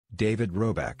David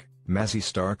Roback, Mazzy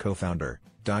Star co-founder,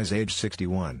 dies aged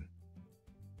 61.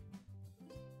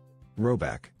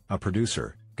 Roback, a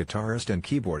producer, guitarist and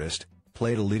keyboardist,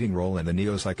 played a leading role in the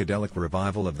neo-psychedelic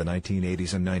revival of the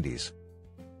 1980s and 90s.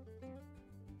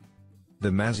 The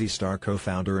Mazzy Star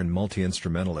co-founder and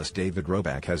multi-instrumentalist David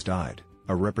Roback has died,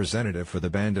 a representative for the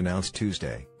band announced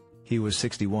Tuesday. He was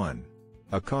 61.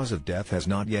 A cause of death has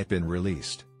not yet been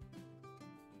released.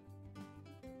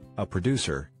 A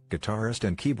producer, guitarist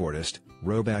and keyboardist,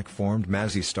 Roback formed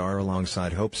Mazzy Star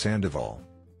alongside Hope Sandoval.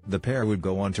 The pair would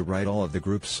go on to write all of the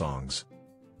group's songs.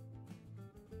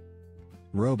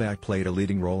 Roback played a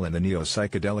leading role in the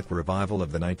neo-psychedelic revival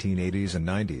of the 1980s and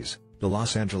 90s, the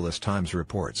Los Angeles Times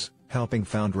reports, helping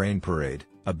found Rain Parade,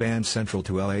 a band central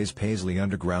to LA's Paisley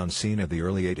underground scene of the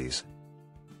early 80s.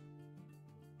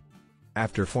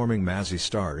 After forming Mazzy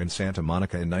Star in Santa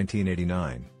Monica in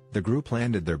 1989, the group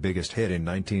landed their biggest hit in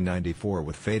 1994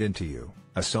 with Fade Into You,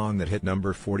 a song that hit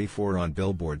number 44 on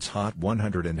Billboard's Hot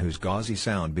 100 and whose gauzy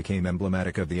sound became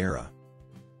emblematic of the era.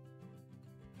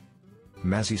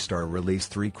 Mazzy Star released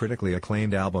 3 critically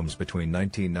acclaimed albums between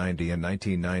 1990 and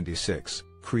 1996,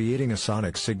 creating a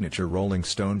sonic signature Rolling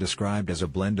Stone described as a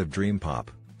blend of dream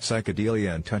pop,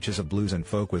 psychedelia and touches of blues and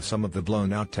folk with some of the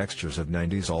blown-out textures of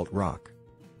 90s alt-rock.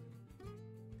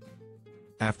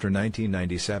 After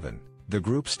 1997, the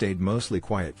group stayed mostly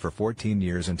quiet for 14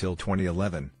 years until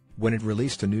 2011, when it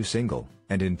released a new single,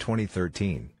 and in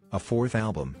 2013, a 4th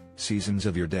album, Seasons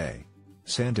of Your Day.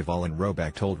 Sandoval and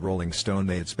Roback told Rolling Stone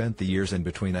they had spent the years in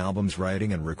between albums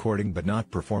writing and recording but not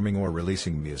performing or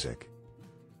releasing music.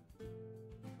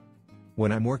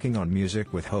 "When I'm working on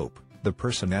music with Hope, the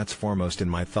person that's foremost in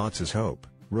my thoughts is Hope,"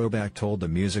 Roback told the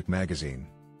Music magazine.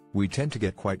 "We tend to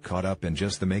get quite caught up in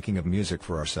just the making of music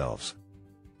for ourselves.